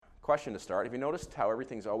question to start. Have you noticed how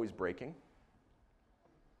everything's always breaking?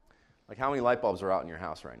 Like how many light bulbs are out in your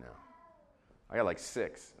house right now? I got like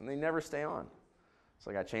 6, and they never stay on. It's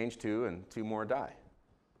like I change 2, and 2 more die.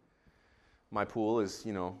 My pool is,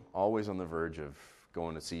 always on the verge of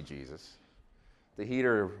going to see Jesus. The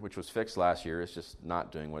heater, which was fixed last year, is just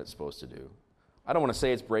not doing what it's supposed to do. I don't want to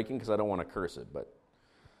say it's breaking because I don't want to curse it, but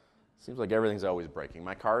it seems like everything's always breaking.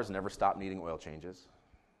 My car's never stopped needing oil changes.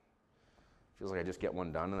 Feels like I just get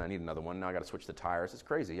one done and I need another one. Now I got to switch the tires. It's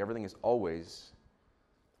crazy. Everything is always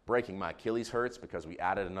breaking. My Achilles hurts because we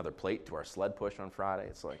added another plate to our sled push on Friday.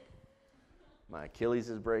 It's like my Achilles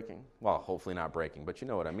is breaking. Well, hopefully not breaking, but you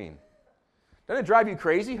know what I mean. Doesn't it drive you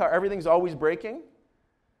crazy how everything's always breaking?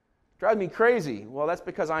 Drives me crazy. Well, that's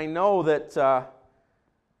because I know that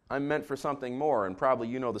I'm meant for something more, and probably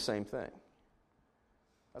you know the same thing.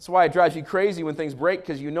 That's why it drives you crazy when things break,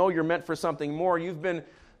 because you know you're meant for something more. You've been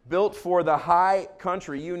built for the high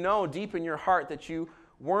country. You know deep in your heart that you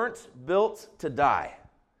weren't built to die.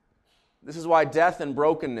 This is why death and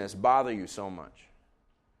brokenness bother you so much.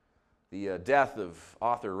 The death of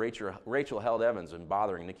author Rachel Held Evans has been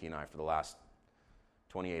bothering Nikki and I for the last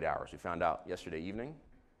 28 hours. We found out yesterday evening.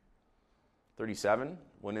 37,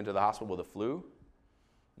 went into the hospital with a flu.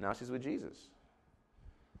 Now she's with Jesus.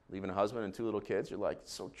 Leaving a husband and 2 little kids. You're like,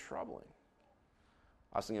 it's so troubling.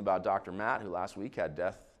 I was thinking about Dr. Matt, who last week had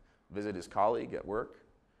death visit his colleague at work.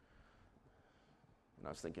 And I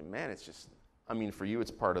was thinking, man, it's just, for you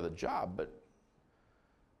it's part of the job, but it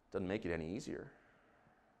doesn't make it any easier.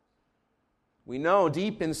 We know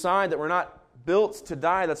deep inside that we're not built to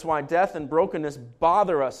die. That's why death and brokenness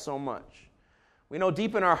bother us so much. We know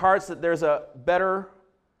deep in our hearts that there's a better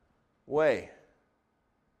way.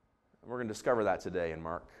 And we're going to discover that today in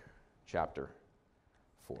Mark chapter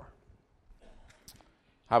 4.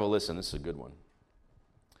 Have a listen. This is a good one.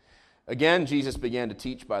 Again, Jesus began to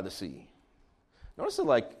teach by the sea. Notice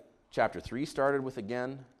that chapter 3 started with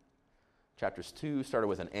again. Chapters 2 started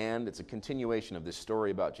with an and. It's a continuation of this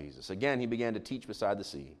story about Jesus. Again, he began to teach beside the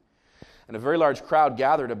sea. And a very large crowd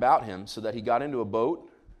gathered about him so that he got into a boat.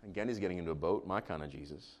 Again, he's getting into a boat, my kind of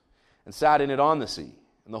Jesus. And sat in it on the sea.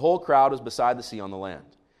 And the whole crowd was beside the sea on the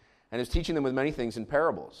land. And he was teaching them with many things in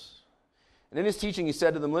parables. And in his teaching he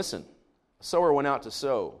said to them, listen, a sower went out to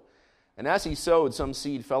sow. And as he sowed, some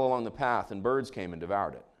seed fell along the path, and birds came and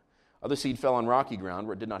devoured it. Other seed fell on rocky ground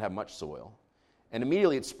where it did not have much soil. And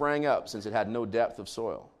immediately it sprang up, since it had no depth of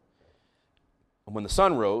soil. And when the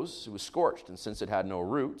sun rose, it was scorched, and since it had no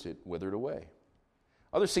root, it withered away.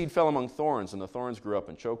 Other seed fell among thorns, and the thorns grew up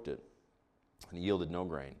and choked it, and it yielded no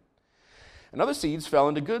grain. And other seeds fell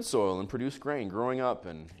into good soil and produced grain, growing up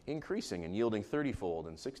and increasing and yielding 30-fold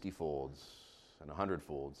and 60-folds and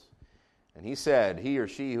 100-folds. And he said, he or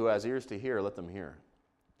she who has ears to hear, let them hear.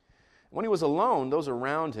 When he was alone, those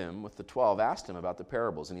around him with the 12 asked him about the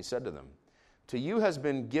parables, and he said to them, to you has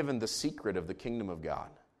been given the secret of the kingdom of God.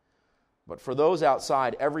 But for those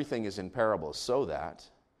outside, everything is in parables, so that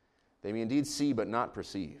they may indeed see but not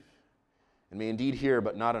perceive, and may indeed hear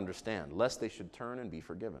but not understand, lest they should turn and be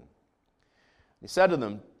forgiven. He said to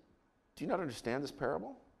them, do you not understand this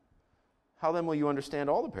parable? How then will you understand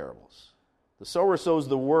all the parables? The sower sows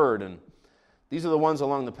the word, and these are the ones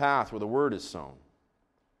along the path where the word is sown.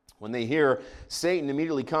 When they hear, Satan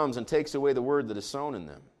immediately comes and takes away the word that is sown in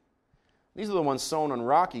them. These are the ones sown on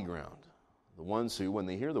rocky ground, the ones who, when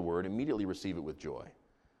they hear the word, immediately receive it with joy.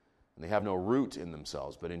 And they have no root in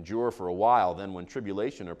themselves, but endure for a while. Then when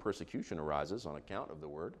tribulation or persecution arises on account of the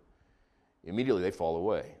word, immediately they fall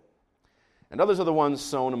away. And others are the ones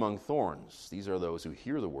sown among thorns. These are those who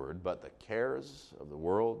hear the word, but the cares of the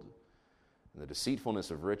world, and the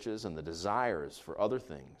deceitfulness of riches, and the desires for other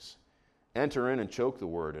things enter in and choke the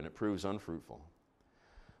word, and it proves unfruitful.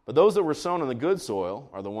 But those that were sown on the good soil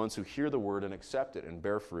are the ones who hear the word and accept it and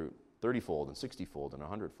bear fruit, 30-fold and 60-fold and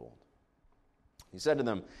 100-fold. He said to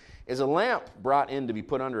them, is a lamp brought in to be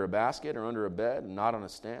put under a basket or under a bed, and not on a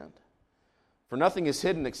stand? For nothing is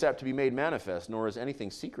hidden except to be made manifest, nor is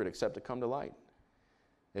anything secret except to come to light.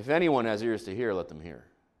 If anyone has ears to hear, let them hear.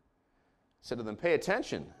 He said to them, pay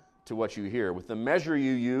attention to what you hear. With the measure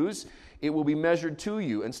you use, it will be measured to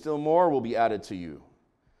you, and still more will be added to you.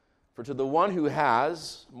 For to the one who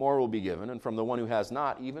has, more will be given, and from the one who has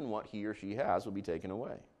not, even what he or she has will be taken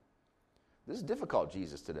away. This is difficult,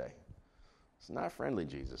 Jesus, today. It's not a friendly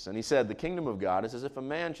Jesus. And he said, the kingdom of God is as if a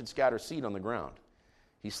man should scatter seed on the ground.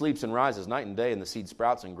 He sleeps and rises night and day, and the seed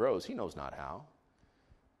sprouts and grows. He knows not how.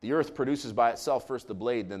 The earth produces by itself first the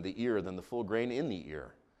blade, then the ear, then the full grain in the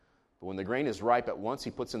ear. But when the grain is ripe at once,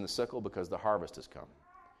 he puts in the sickle, because the harvest has come.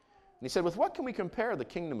 And he said, with what can we compare the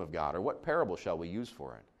kingdom of God, or what parable shall we use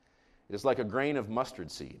for it? It is like a grain of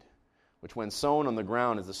mustard seed, which when sown on the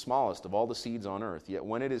ground is the smallest of all the seeds on earth. Yet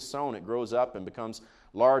when it is sown, it grows up and becomes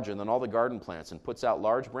larger than all the garden plants and puts out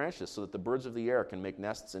large branches so that the birds of the air can make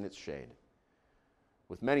nests in its shade.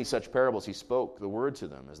 With many such parables he spoke the word to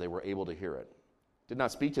them as they were able to hear it. Did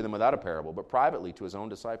not speak to them without a parable, but privately to his own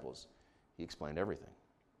disciples he explained everything.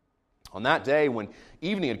 On that day, when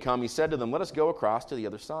evening had come, he said to them, "Let us go across to the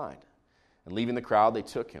other side." And leaving the crowd, they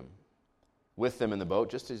took him with them in the boat,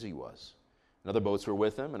 just as he was. And other boats were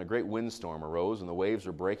with him, and a great windstorm arose, and the waves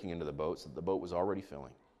were breaking into the boat, so that the boat was already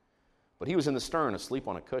filling. But he was in the stern, asleep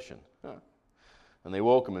on a cushion. And they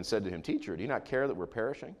woke him and said to him, "Teacher, do you not care that we're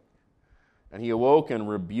perishing?" And he awoke and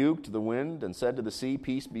rebuked the wind and said to the sea,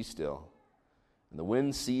 "Peace, be still." And the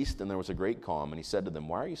wind ceased, and there was a great calm. And he said to them,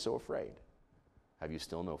 "Why are you so afraid? Have you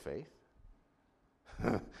still no faith?"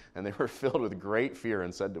 And they were filled with great fear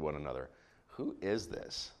and said to one another, "Who is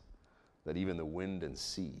this, that even the wind and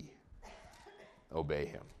sea obey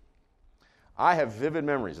him?" I have vivid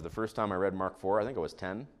memories of the first time I read Mark 4. I think I was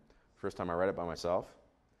 10, first time I read it by myself.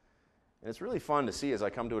 And it's really fun to see as I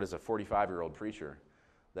come to it as a 45-year-old preacher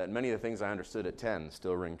that many of the things I understood at 10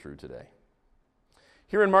 still ring true today.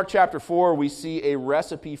 Here in Mark chapter 4, we see a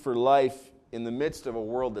recipe for life in the midst of a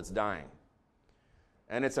world that's dying.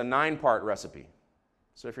 And it's a 9-part recipe.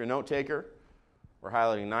 So if you're a note taker, we're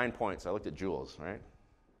highlighting 9 points. I looked at Jules, right?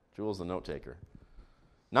 Jules the note taker.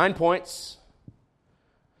 9 points.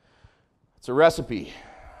 It's a recipe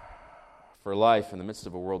for life in the midst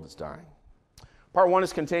of a world that's dying. Part 1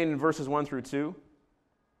 is contained in verses 1 through 2.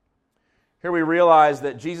 Here we realize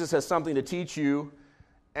that Jesus has something to teach you,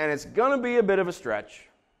 and it's going to be a bit of a stretch.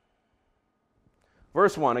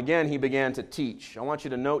 Verse 1, again, he began to teach. I want you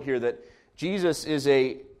to note here that Jesus is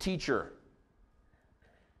a teacher.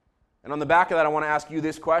 And on the back of that, I want to ask you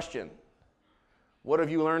this question. What have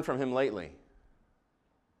you learned from him lately?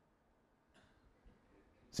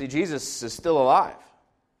 See, Jesus is still alive.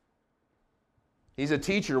 He's a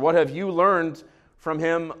teacher. What have you learned from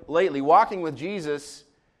him lately? Walking with Jesus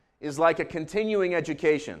is like a continuing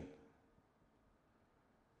education.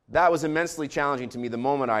 That was immensely challenging to me the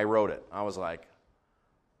moment I wrote it. I was like,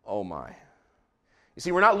 oh my. You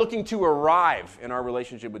see, we're not looking to arrive in our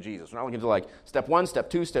relationship with Jesus. We're not looking to like step 1, step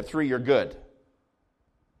 2, step 3, you're good.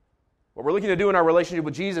 What we're looking to do in our relationship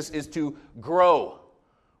with Jesus is to grow.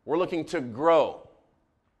 We're looking to grow.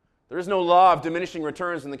 There is no law of diminishing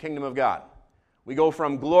returns in the kingdom of God. We go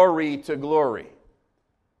from glory to glory.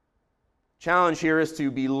 Challenge here is to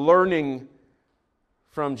be learning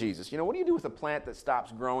from Jesus. You know, what do you do with a plant that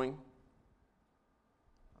stops growing?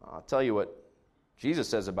 I'll tell you what Jesus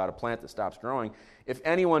says about a plant that stops growing. If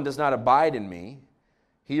anyone does not abide in me,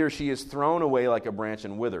 he or she is thrown away like a branch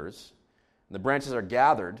and withers. And the branches are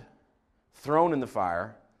gathered, thrown in the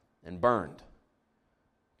fire, and burned.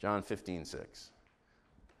 John 15:6.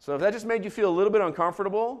 So if that just made you feel a little bit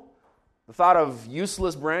uncomfortable, the thought of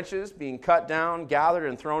useless branches being cut down, gathered,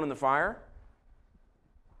 and thrown in the fire,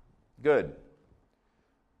 good.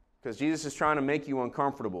 Because Jesus is trying to make you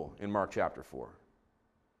uncomfortable in Mark chapter 4.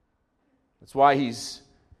 That's why he's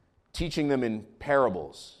teaching them in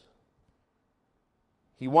parables.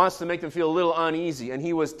 He wants to make them feel a little uneasy, and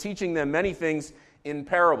he was teaching them many things in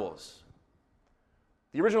parables.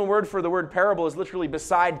 The original word for the word parable is literally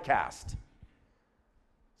beside cast.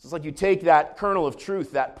 So it's like you take that kernel of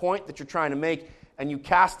truth, that point that you're trying to make, and you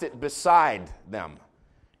cast it beside them.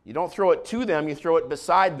 You don't throw it to them, you throw it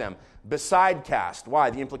beside them. Beside cast. Why?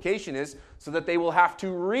 The implication is so that they will have to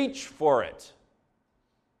reach for it.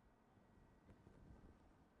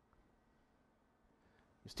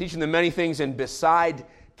 He's teaching them many things in beside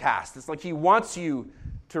cast. It's like he wants you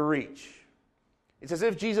to reach. It's as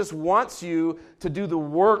if Jesus wants you to do the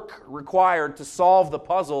work required to solve the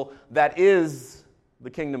puzzle that is the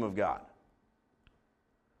kingdom of God.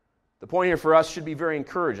 The point here for us should be very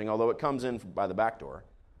encouraging, although it comes in by the back door.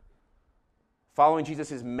 Following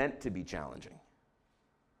Jesus is meant to be challenging. Do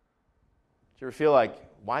you ever feel like,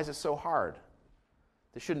 why is it so hard?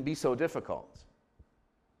 This shouldn't be so difficult.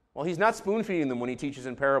 Well, he's not spoon-feeding them when he teaches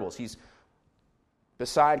in parables. He's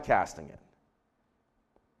beside casting it.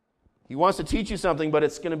 He wants to teach you something, but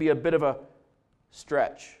it's going to be a bit of a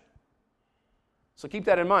stretch. So keep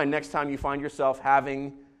that in mind next time you find yourself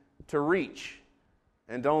having to reach,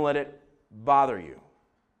 and don't let it bother you.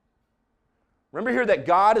 Remember here that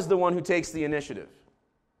God is the one who takes the initiative.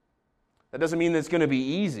 That doesn't mean that it's going to be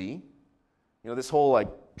easy. You know, this whole like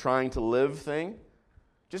trying to live thing.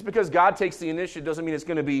 Just because God takes the initiative doesn't mean it's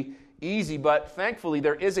going to be easy, but thankfully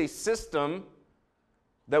there is a system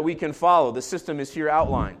that we can follow. The system is here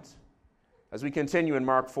outlined as we continue in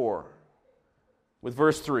Mark 4 with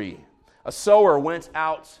verse 3. A sower went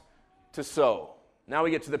out to sow. Now we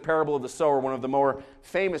get to the parable of the sower, one of the more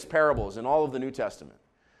famous parables in all of the New Testament.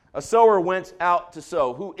 A sower went out to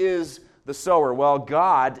sow. Who is the sower? Well,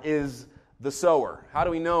 God is the sower. How do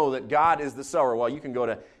we know that God is the sower? Well, you can go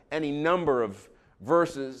to any number of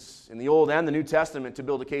verses in the Old and the New Testament to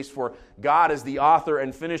build a case for God as the author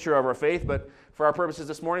and finisher of our faith, but for our purposes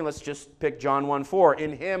this morning, let's just pick John 1:4.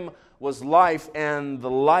 In him was life, and the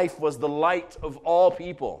life was the light of all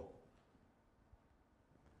people.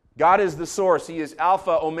 God is the source. He is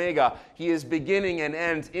Alpha, Omega. He is beginning and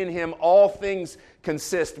end. In him all things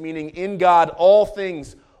consist, meaning in God all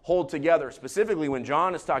things hold together. Specifically, when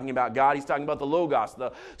John is talking about God, he's talking about the Logos,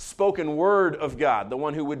 the spoken word of God, the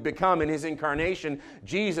one who would become in his incarnation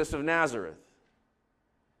Jesus of Nazareth.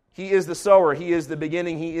 He is the sower. He is the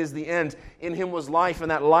beginning. He is the end. In him was life,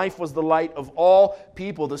 and that life was the light of all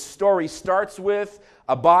people. The story starts with,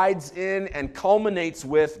 abides in, and culminates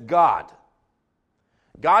with God.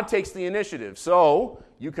 God takes the initiative, so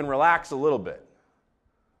you can relax a little bit.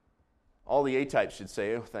 All the A-types should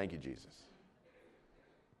say, oh, thank you, Jesus.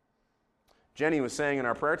 Jenny was saying in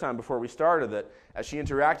our prayer time before we started that as she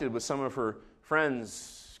interacted with some of her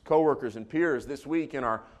friends, coworkers, and peers this week in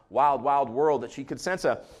our wild, wild world, that she could sense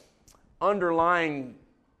a underlying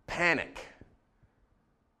panic.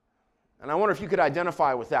 And I wonder if you could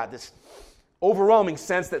identify with that, this overwhelming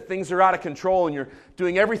sense that things are out of control and you're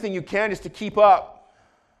doing everything you can just to keep up.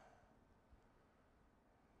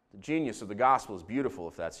 The genius of the gospel is beautiful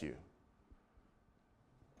if that's you.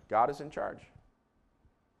 God is in charge.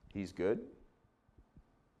 He's good.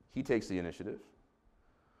 He takes the initiative.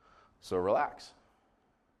 So relax.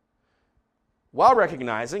 While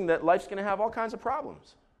recognizing that life's going to have all kinds of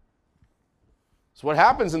problems. So what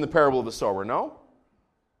happens in the parable of the sower? No?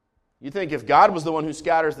 You think if God was the one who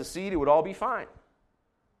scatters the seed, it would all be fine.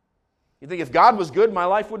 You think if God was good, my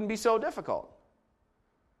life wouldn't be so difficult.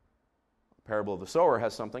 The parable of the sower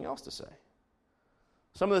has something else to say.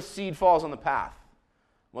 Some of the seed falls on the path.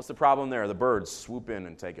 What's the problem there? The birds swoop in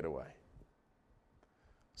and take it away.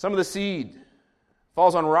 Some of the seed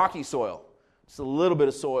falls on rocky soil. Just a little bit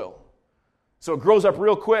of soil. So it grows up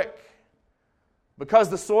real quick. Because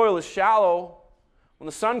the soil is shallow, when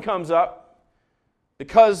the sun comes up,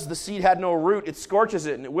 because the seed had no root, it scorches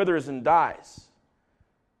it and it withers and dies.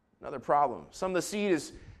 Another problem. Some of the seed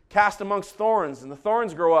is cast amongst thorns, and the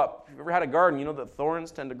thorns grow up. If you've ever had a garden, you know that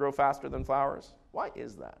thorns tend to grow faster than flowers. Why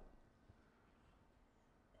is that?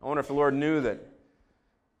 I wonder if the Lord knew that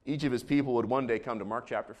each of his people would one day come to Mark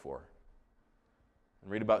chapter 4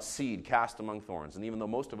 and read about seed cast among thorns. And even though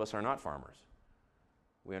most of us are not farmers,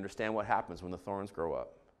 we understand what happens when the thorns grow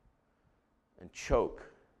up and choke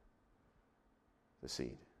the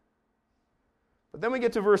seed. But then we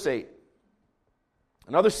get to verse 8.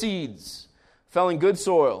 And other seeds fell in good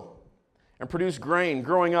soil and produced grain,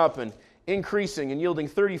 growing up and increasing and yielding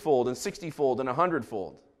 30-fold and 60-fold and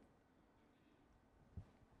 100-fold.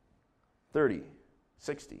 30,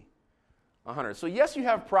 60, 100. So yes, you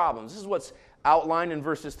have problems. This is what's outlined in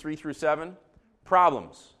verses 3 through 7.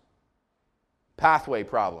 Problems. Pathway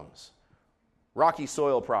problems. Rocky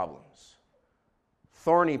soil problems.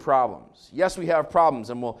 Thorny problems. Yes, we have problems,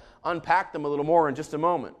 and we'll unpack them a little more in just a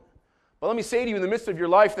moment. But let me say to you, in the midst of your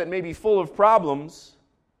life that may be full of problems,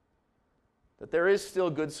 that there is still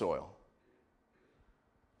good soil.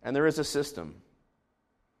 And there is a system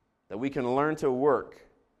that we can learn to work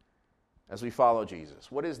as we follow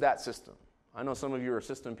Jesus. What is that system? I know some of you are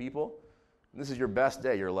system people. And this is your best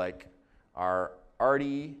day. You're like, our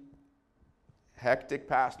arty, hectic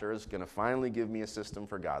pastor is going to finally give me a system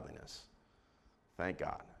for godliness. Thank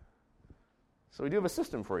God. So we do have a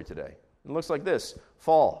system for you today. It looks like this.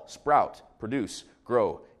 Fall, sprout, produce,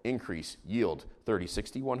 grow, increase, yield, 30,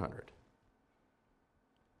 60, 100.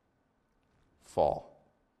 Fall,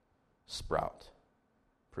 sprout,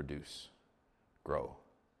 produce, grow,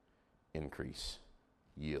 increase,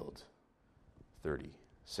 yield, 30,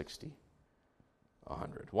 60,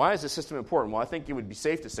 100. Why is this system important? Well, I think it would be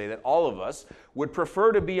safe to say that all of us would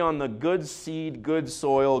prefer to be on the good seed, good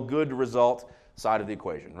soil, good result side of the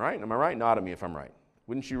equation, right? Am I right? Nod at me if I'm right.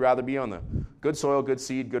 Wouldn't you rather be on the good soil, good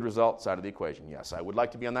seed, good result side of the equation? Yes, I would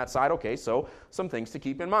like to be on that side. Okay, so some things to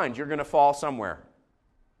keep in mind. You're going to fall somewhere.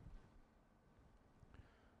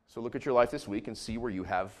 So look at your life this week and see where you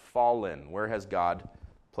have fallen. Where has God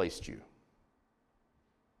placed you?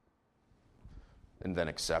 And then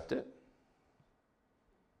accept it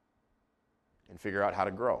and figure out how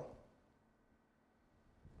to grow.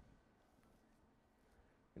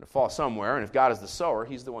 You're going to fall somewhere, and if God is the sower,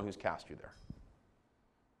 he's the one who's cast you there.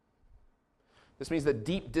 This means that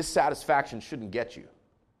deep dissatisfaction shouldn't get you. Do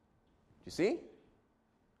you see?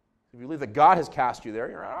 If you believe that God has cast you there,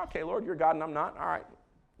 you're like, okay, Lord, you're God and I'm not. All right,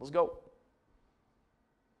 let's go.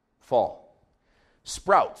 Fall.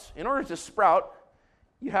 Sprout. In order to sprout,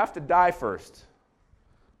 you have to die first.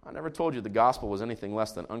 I never told you the gospel was anything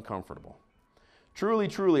less than uncomfortable. Truly,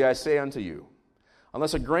 truly, I say unto you,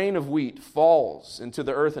 unless a grain of wheat falls into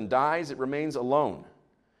the earth and dies, it remains alone.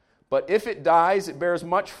 But if it dies, it bears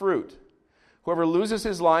much fruit. Whoever loves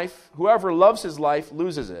his life,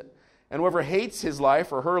 loses it. And whoever hates his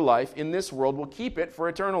life or her life in this world will keep it for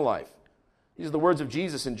eternal life. These are the words of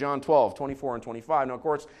Jesus in John 12, 24 and 25. Now, of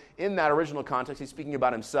course, in that original context, he's speaking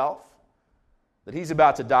about himself, that he's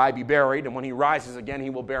about to die, be buried, and when he rises again, he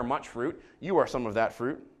will bear much fruit. You are some of that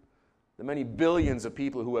fruit. The many billions of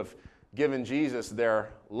people who have given Jesus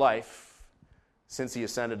their life since he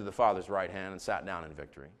ascended to the Father's right hand and sat down in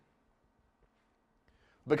victory.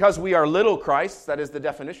 Because we are little Christs, that is the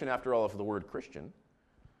definition, after all, of the word Christian.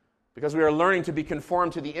 Because we are learning to be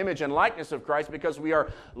conformed to the image and likeness of Christ, because we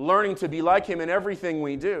are learning to be like him in everything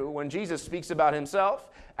we do. When Jesus speaks about himself,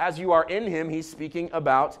 as you are in him, he's speaking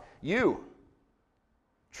about you.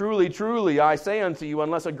 Truly, truly, I say unto you,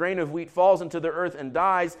 unless a grain of wheat falls into the earth and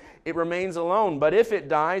dies, it remains alone. But if it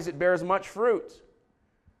dies, it bears much fruit.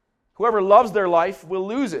 Whoever loves their life will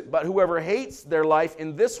lose it, but whoever hates their life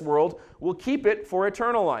in this world will keep it for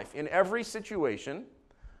eternal life. In every situation,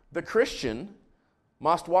 the Christian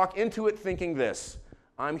must walk into it thinking this: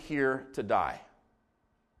 I'm here to die.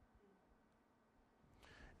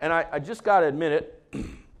 And I just got to admit it,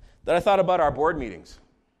 that I thought about our board meetings.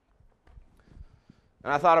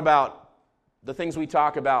 And I thought about the things we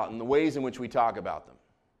talk about and the ways in which we talk about them.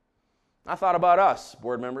 I thought about us,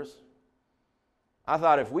 board members. I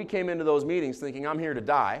thought if we came into those meetings thinking, I'm here to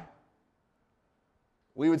die,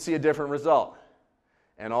 we would see a different result.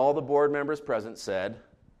 And all the board members present said,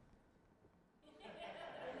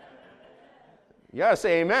 you got to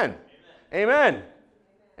say amen. Amen.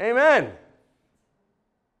 Amen.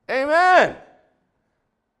 Amen.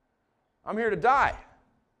 I'm here to die.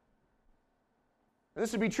 And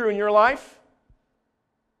this would be true in your life.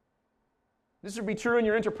 This would be true in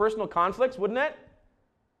your interpersonal conflicts, wouldn't it?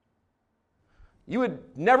 You would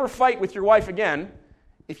never fight with your wife again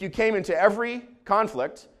if you came into every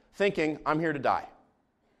conflict thinking, I'm here to die.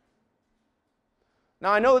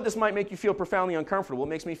 Now, I know that this might make you feel profoundly uncomfortable. It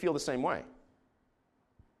makes me feel the same way.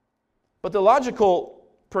 But the logical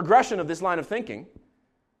progression of this line of thinking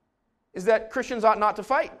is that Christians ought not to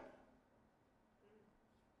fight.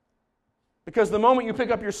 Because the moment you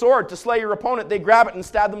pick up your sword to slay your opponent, they grab it and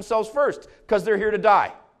stab themselves first because they're here to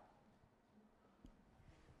die.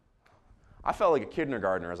 I felt like a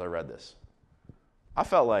kindergartner as I read this. I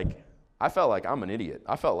felt like I'm an idiot.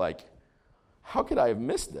 I felt like, how could I have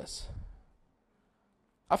missed this?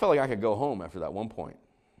 I felt like I could go home after that one point.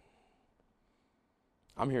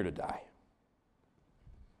 I'm here to die.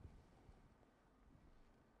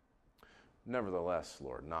 Nevertheless,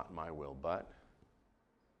 Lord, not my will, but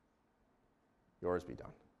yours be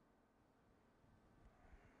done.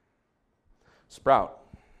 Sprout.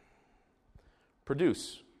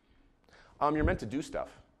 Produce. You're meant to do stuff.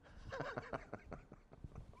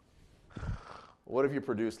 What have you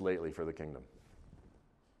produced lately for the kingdom?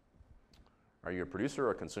 Are you a producer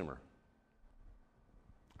or a consumer?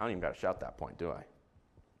 I don't even got to shout that point, do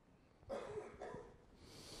I?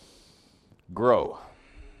 Grow.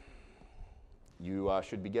 You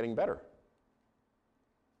should be getting better.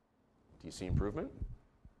 Do you see improvement?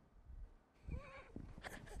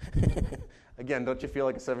 Again, don't you feel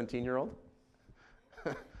like a 17-year-old?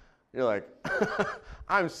 You're like,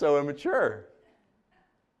 I'm so immature.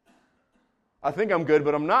 I think I'm good,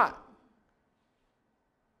 but I'm not.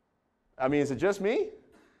 I mean, is it just me? You're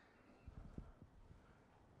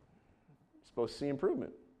supposed to see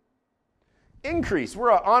improvement. Increase.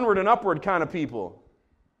 We're an onward and upward kind of people.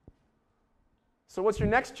 So what's your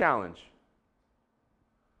next challenge?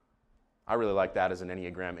 I really like that as an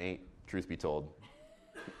Enneagram 8, truth be told.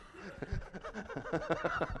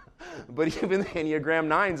 But even the Enneagram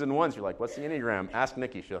 9s and 1s, you're like, what's the Enneagram? Ask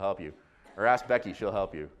Nikki, she'll help you. Or ask Becky, she'll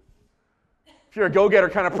help you. If you're a go-getter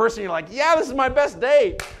kind of person, you're like, yeah, this is my best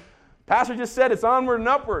day. Pastor just said it's onward and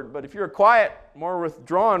upward. But if you're a quiet, more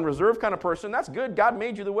withdrawn, reserved kind of person, that's good. God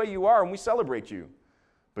made you the way you are, and we celebrate you.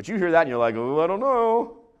 But you hear that, and you're like, oh, I don't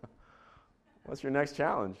know. What's your next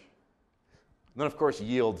challenge? And then, of course,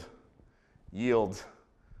 yield. Yield.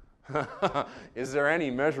 Is there any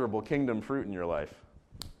measurable kingdom fruit in your life?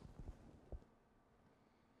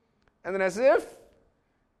 And then as if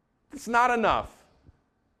it's not enough,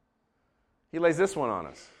 he lays this one on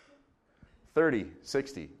us. 30,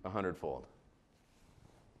 60, 100-fold.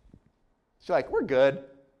 She's like, we're good.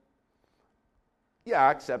 Yeah,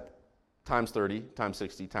 except times 30, times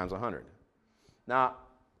 60, times 100. Now,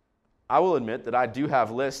 I will admit that I do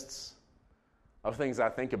have lists of things I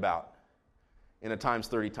think about in a times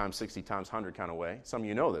 30, times 60, times 100 kind of way. Some of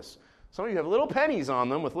you know this. Some of you have little pennies on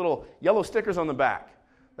them with little yellow stickers on the back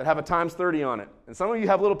that have a times 30 on it. And some of you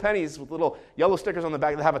have little pennies with little yellow stickers on the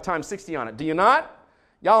back that have a times 60 on it. Do you not?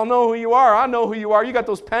 Y'all know who you are. I know who you are. You got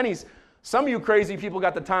those pennies. Some of you crazy people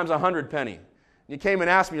got the times 100 penny. You came and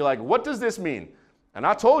asked me, you're like, what does this mean? And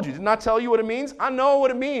I told you, didn't I tell you what it means? I know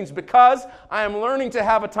what it means because I am learning to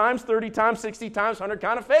have a times 30, times 60, times 100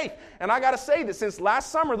 kind of faith. And I got to say that since last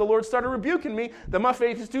summer, the Lord started rebuking me that my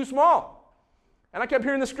faith is too small. And I kept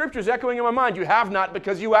hearing the scriptures echoing in my mind, you have not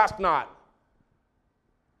because you ask not.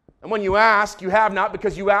 And when you ask, you have not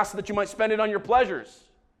because you ask that you might spend it on your pleasures.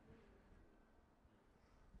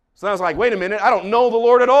 So I was like, wait a minute, I don't know the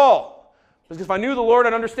Lord at all. Because if I knew the Lord,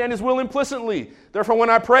 I'd understand His will implicitly. Therefore, when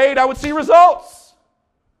I prayed, I would see results.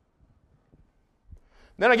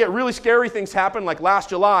 Then I get really scary things happen, like last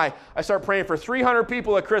July, I start praying for 300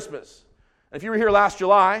 people at Christmas. And if you were here last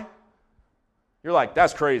July, you're like,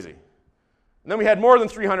 that's crazy. And then we had more than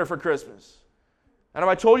 300 for Christmas. And if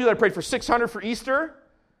I told you that I prayed for 600 for Easter,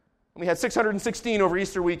 and we had 616 over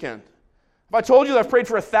Easter weekend. If I told you that I've prayed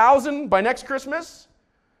for 1,000 by next Christmas,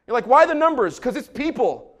 you're like, why the numbers? Because it's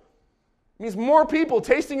people. It means more people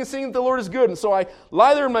tasting and seeing that the Lord is good. And so I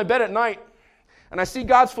lie there in my bed at night, and I see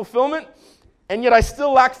God's fulfillment, and yet I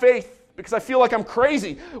still lack faith because I feel like I'm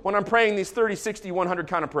crazy when I'm praying these 30, 60, 100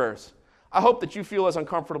 kind of prayers. I hope that you feel as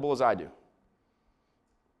uncomfortable as I do.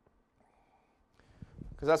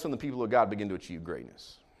 Because that's when the people of God begin to achieve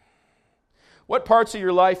greatness. What parts of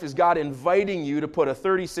your life is God inviting you to put a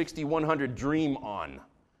 30, 60, 100 dream on?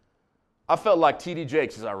 I felt like T.D.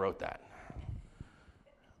 Jakes as I wrote that.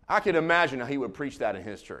 I could imagine how he would preach that in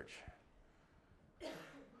his church.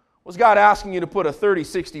 Was God asking you to put a 30,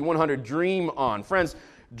 60, 100 dream on? Friends,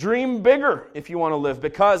 dream bigger if you want to live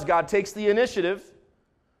because God takes the initiative.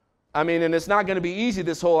 I mean, and it's not going to be easy,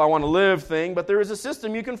 this whole I want to live thing, but there is a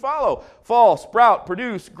system you can follow. Fall, sprout,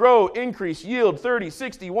 produce, grow, increase, yield, 30,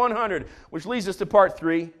 60, 100, which leads us to part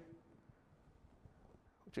 3,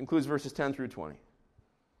 which includes verses 10 through 20.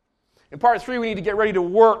 In part 3, we need to get ready to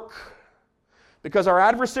work because our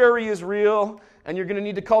adversary is real, and you're going to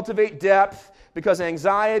need to cultivate depth because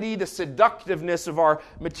anxiety, the seductiveness of our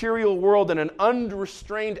material world, and an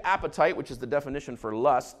unrestrained appetite, which is the definition for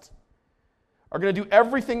lust, are going to do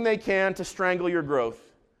everything they can to strangle your growth.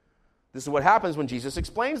 This is what happens when Jesus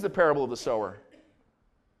explains the parable of the sower.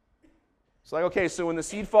 It's like, okay, so when the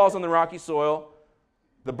seed falls on the rocky soil,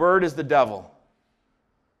 the bird is the devil.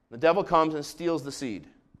 The devil comes and steals the seed.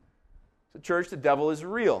 So church, the devil is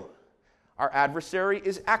real. Our adversary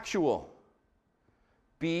is actual.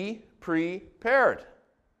 Be prepared.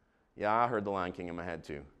 Yeah, I heard the Lion King in my head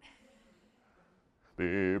too.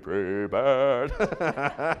 Be prepared.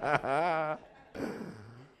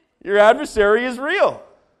 Your adversary is real.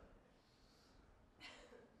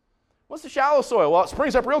 What's the shallow soil? Well, it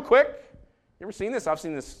springs up real quick. You ever seen this? I've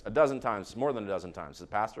seen this a dozen times, more than a dozen times. As a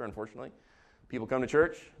pastor, unfortunately. People come to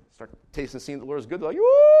church, start tasting and seeing that the Lord is good. They're like,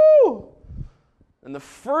 woo! And the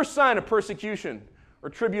first sign of persecution or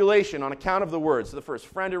tribulation on account of the word. So the first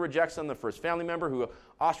friend who rejects them, the first family member who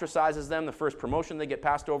ostracizes them, the first promotion they get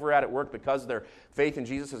passed over at work because their faith in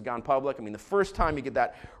Jesus has gone public. I mean, the first time you get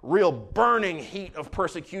that real burning heat of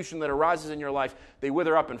persecution that arises in your life, they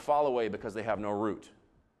wither up and fall away because they have no root.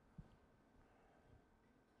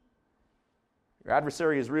 Your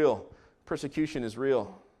adversary is real. Persecution is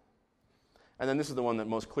real. And then this is the one that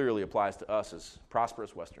most clearly applies to us as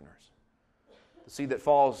prosperous Westerners. The seed that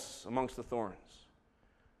falls amongst the thorns.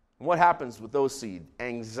 And what happens with those seed?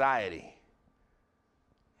 Anxiety.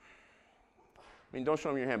 I mean, don't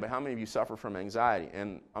show me your hand, but how many of you suffer from anxiety?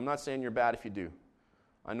 And I'm not saying you're bad if you do.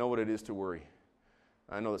 I know what it is to worry.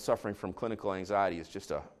 I know that suffering from clinical anxiety is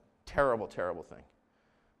just a terrible, terrible thing.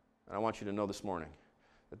 And I want you to know this morning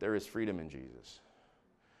that there is freedom in Jesus.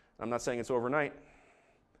 And I'm not saying it's overnight,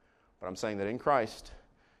 but I'm saying that in Christ,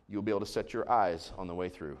 you'll be able to set your eyes on the way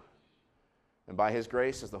through. And by His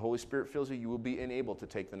grace, as the Holy Spirit fills you, you will be enabled to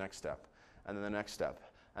take the next step, and then the next step,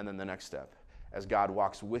 and then the next step, as God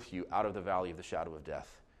walks with you out of the valley of the shadow of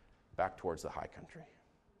death, back towards the high country.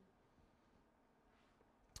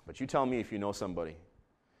 But you tell me if you know somebody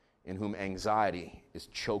in whom anxiety is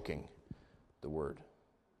choking the word.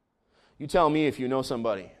 You tell me if you know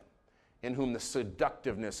somebody in whom the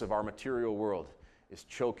seductiveness of our material world is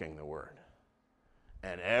choking the word.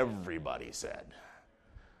 And everybody said,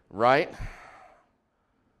 right?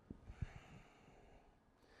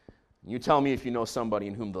 You tell me if you know somebody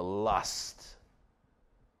in whom the lust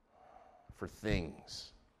for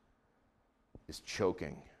things is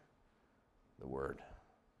choking the word.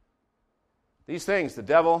 These things, the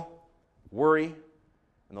devil, worry,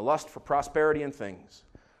 and the lust for prosperity and things,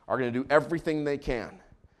 are going to do everything they can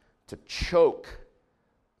to choke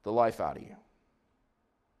the life out of you.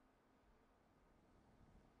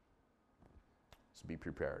 So be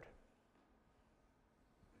prepared.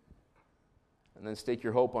 And then stake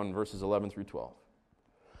your hope on verses 11 through 12.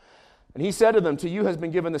 And he said to them, to you has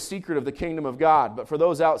been given the secret of the kingdom of God, but for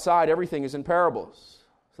those outside everything is in parables,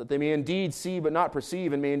 so that they may indeed see but not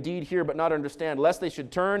perceive, and may indeed hear but not understand, lest they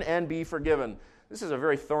should turn and be forgiven. This is a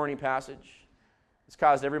very thorny passage. It's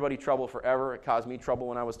caused everybody trouble forever. It caused me trouble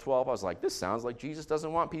when I was 12. I was like, this sounds like Jesus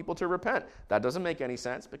doesn't want people to repent. That doesn't make any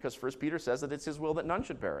sense, because 1 Peter says that it's his will that none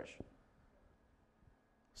should perish.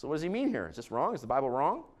 So what does he mean here? Is this wrong? Is the Bible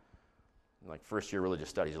wrong? Like first-year religious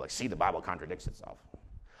studies, you're like, see, the Bible contradicts itself.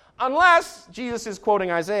 Unless Jesus is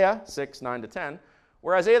quoting Isaiah 6, 9 to 10,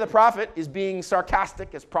 where Isaiah the prophet is being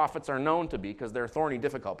sarcastic, as prophets are known to be, because they're thorny,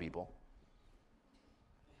 difficult people.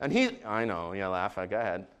 And I know, yeah, laugh, go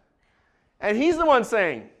ahead. And he's the one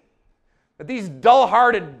saying that these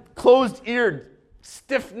dull-hearted, closed-eared,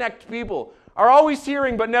 stiff-necked people are always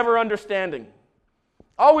hearing but never understanding,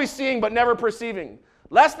 always seeing but never perceiving,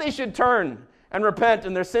 lest they should turn and repent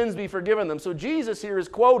and their sins be forgiven them. So Jesus here is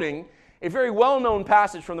quoting a very well-known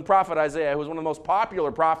passage from the prophet Isaiah, who was one of the most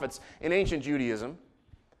popular prophets in ancient Judaism.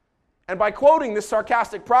 And by quoting this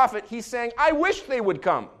sarcastic prophet, he's saying, I wish they would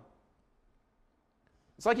come.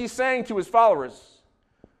 It's like he's saying to his followers,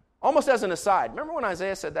 almost as an aside, remember when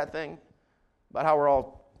Isaiah said that thing about how we're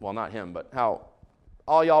all, well, not him, but how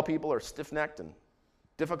all y'all people are stiff-necked and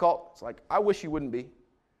difficult? It's like, I wish you wouldn't be.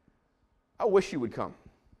 I wish you would come.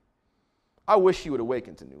 I wish you would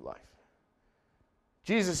awaken to new life.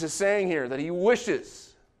 Jesus is saying here that he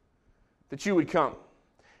wishes that you would come.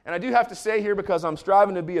 And I do have to say here, because I'm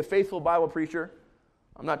striving to be a faithful Bible preacher,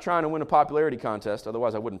 I'm not trying to win a popularity contest,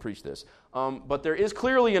 otherwise I wouldn't preach this. But there is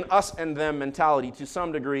clearly an us and them mentality to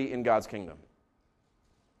some degree in God's kingdom.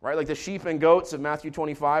 Right? Like the sheep and goats of Matthew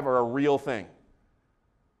 25 are a real thing.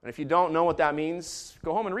 And if you don't know what that means,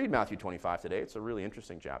 go home and read Matthew 25 today. It's a really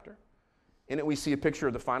interesting chapter. In it we see a picture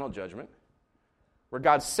of the final judgment, where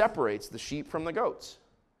God separates the sheep from the goats.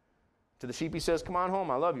 To the sheep he says, come on home,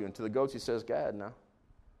 I love you. And to the goats he says, go ahead now.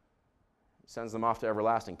 He sends them off to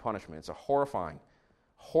everlasting punishment. It's a horrifying,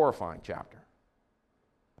 horrifying chapter.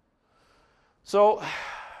 So,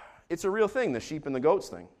 it's a real thing, the sheep and the goats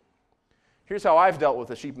thing. Here's how I've dealt with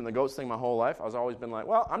the sheep and the goats thing my whole life. I've always been like,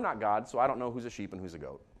 well, I'm not God, so I don't know who's a sheep and who's a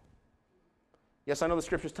goat. Yes, I know the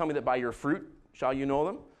scriptures tell me that by your fruit shall you know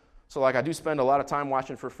them. So like I do spend a lot of time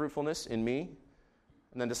watching for fruitfulness in me,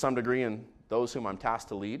 and then to some degree in those whom I'm tasked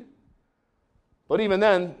to lead. But even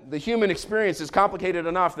then, the human experience is complicated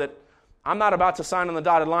enough that I'm not about to sign on the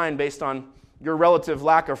dotted line based on your relative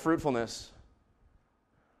lack of fruitfulness.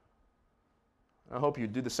 I hope you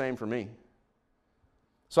do the same for me.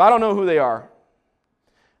 So I don't know who they are.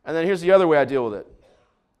 And then here's the other way I deal with it.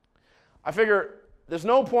 I figure there's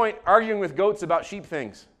no point arguing with goats about sheep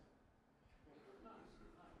things.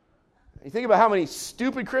 You think about how many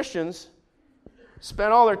stupid Christians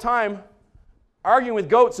spend all their time arguing with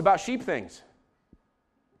goats about sheep things.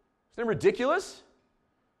 Isn't it ridiculous?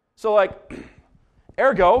 So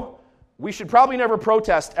ergo, we should probably never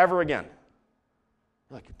protest ever again.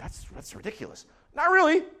 You're like, that's ridiculous. Not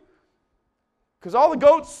really. Because all the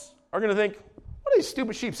goats are going to think, what are these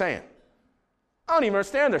stupid sheep saying? I don't even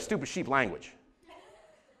understand their stupid sheep language.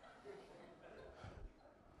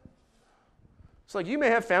 It's like you may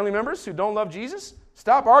have family members who don't love Jesus.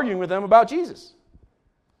 Stop arguing with them about Jesus.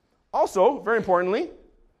 Also, very importantly,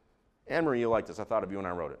 Anne-Marie, you like this. I thought of you when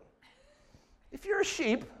I wrote it. If you're a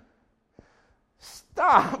sheep,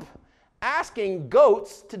 stop asking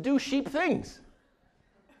goats to do sheep things.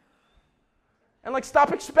 And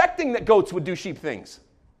stop expecting that goats would do sheep things.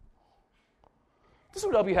 This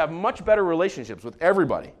would help you have much better relationships with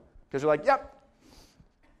everybody. Because you're like, yep,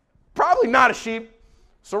 probably not a sheep,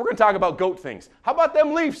 so we're going to talk about goat things. How about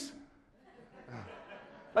them leaves?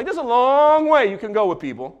 There's a long way you can go with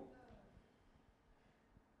people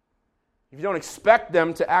if you don't expect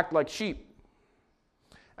them to act like sheep.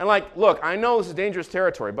 And look, I know this is dangerous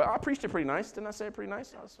territory, but I preached it pretty nice. Didn't I say it pretty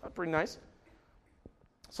nice? I was pretty nice.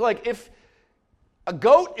 So if a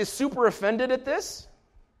goat is super offended at this,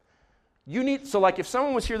 if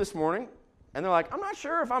someone was here this morning and they're like, I'm not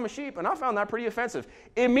sure if I'm a sheep, and I found that pretty offensive,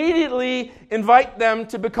 immediately invite them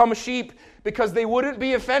to become a sheep, because they wouldn't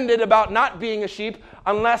be offended about not being a sheep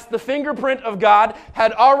unless the fingerprint of God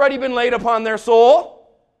had already been laid upon their soul,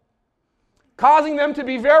 causing them to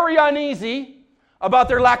be very uneasy about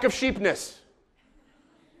their lack of sheepness.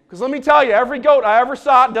 Because let me tell you, every goat I ever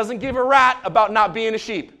saw doesn't give a rat about not being a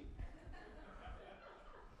sheep.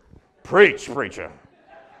 Preach, preacher.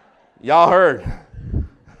 Y'all heard.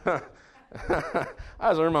 I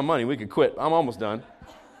was earning my money. We could quit. I'm almost done.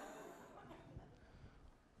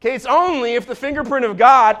 Okay, it's only if the fingerprint of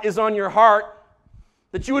God is on your heart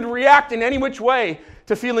that you would react in any which way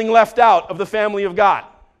to feeling left out of the family of God.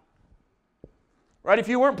 Right? If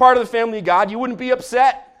you weren't part of the family of God, you wouldn't be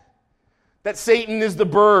upset that Satan is the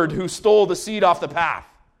bird who stole the seed off the path,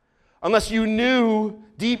 unless you knew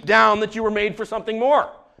deep down that you were made for something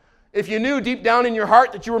more. If you knew deep down in your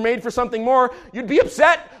heart that you were made for something more, you'd be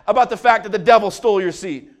upset about the fact that the devil stole your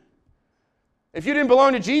seed. If you didn't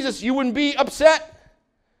belong to Jesus, you wouldn't be upset.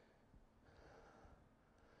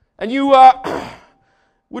 And you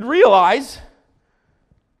would realize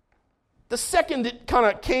the second it kind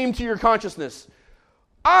of came to your consciousness,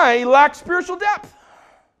 I lack spiritual depth.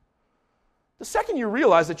 The second you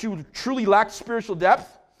realize that you truly lack spiritual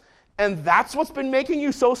depth, and that's what's been making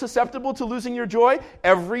you so susceptible to losing your joy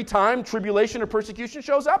every time tribulation or persecution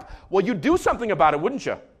shows up, well, you'd do something about it, wouldn't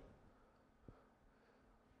you?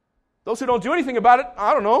 Those who don't do anything about it,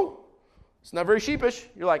 I don't know. It's not very sheepish.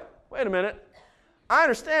 You're like, wait a minute. I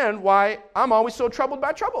understand why I'm always so troubled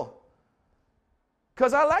by trouble.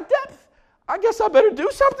 Because I lack depth. I guess I better do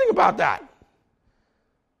something about that.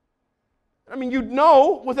 I mean, you'd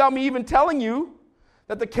know without me even telling you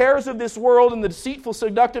that the cares of this world and the deceitful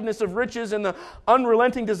seductiveness of riches and the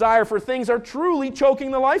unrelenting desire for things are truly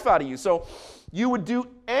choking the life out of you. So you would do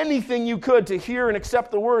anything you could to hear and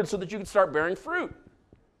accept the word so that you could start bearing fruit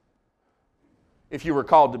if you were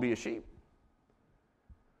called to be a sheep.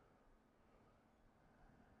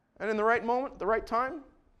 And in the right moment, the right time,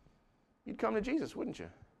 you'd come to Jesus, wouldn't you?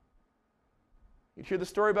 You'd hear the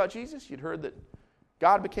story about Jesus. You'd heard that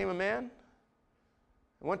God became a man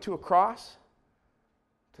and went to a cross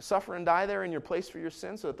to suffer and die there in your place for your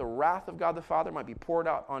sins so that the wrath of God the Father might be poured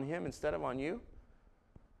out on him instead of on you.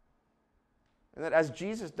 And that as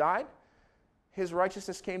Jesus died, his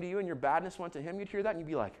righteousness came to you and your badness went to him. You'd hear that and you'd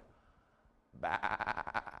be like, bah.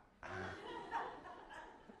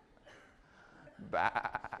 Bah.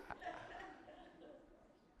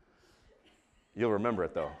 You'll remember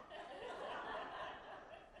it though.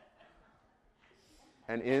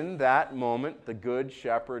 And in that moment, the good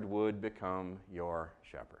shepherd would become your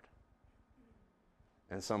shepherd.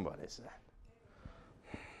 And somebody said.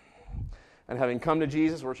 And having come to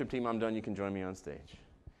Jesus, worship team, I'm done. You can join me on stage.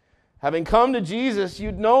 Having come to Jesus,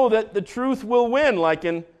 you'd know that the truth will win, like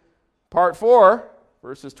in part 4,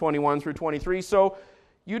 verses 21 through 23. So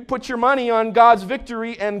you'd put your money on God's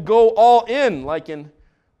victory and go all in, like in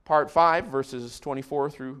part 5, verses 24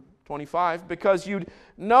 through 25, because you'd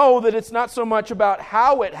know that it's not so much about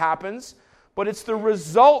how it happens, but it's the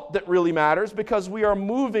result that really matters, because we are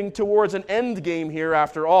moving towards an end game here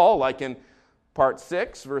after all, like in part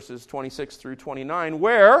 6, verses 26 through 29,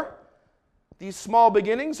 where these small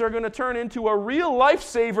beginnings are going to turn into a real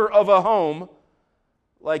lifesaver of a home,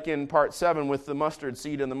 like in part 7 with the mustard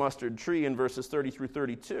seed and the mustard tree in verses 30 through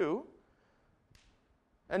 32.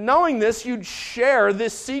 And knowing this, you'd share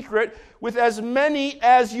this secret with as many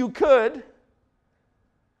as you could,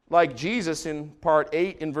 like Jesus in part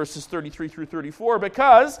 8 in verses 33 through 34,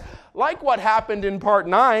 because like what happened in part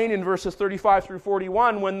 9 in verses 35 through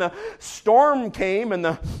 41, when the storm came and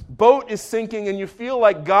the boat is sinking and you feel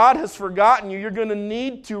like God has forgotten you, you're going to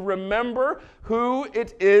need to remember who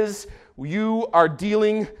it is you are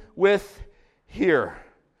dealing with here.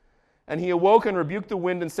 And he awoke and rebuked the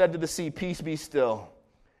wind and said to the sea, "Peace, be still."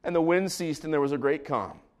 And the wind ceased, and there was a great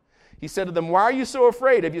calm. He said to them, "Why are you so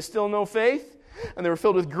afraid? Have you still no faith?" And they were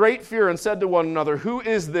filled with great fear and said to one another, "Who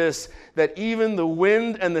is this that even the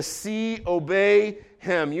wind and the sea obey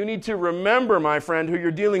him?" You need to remember, my friend, who you're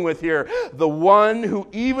dealing with here. The one who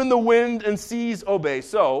even the wind and seas obey.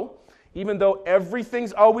 So, even though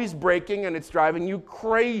everything's always breaking and it's driving you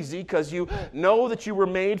crazy because you know that you were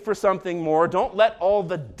made for something more, don't let all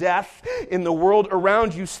the death in the world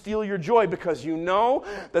around you steal your joy, because you know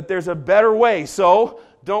that there's a better way. So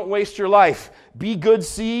don't waste your life. Be good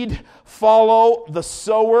seed, follow the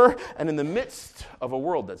sower, and in the midst of a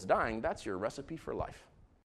world that's dying, that's your recipe for life.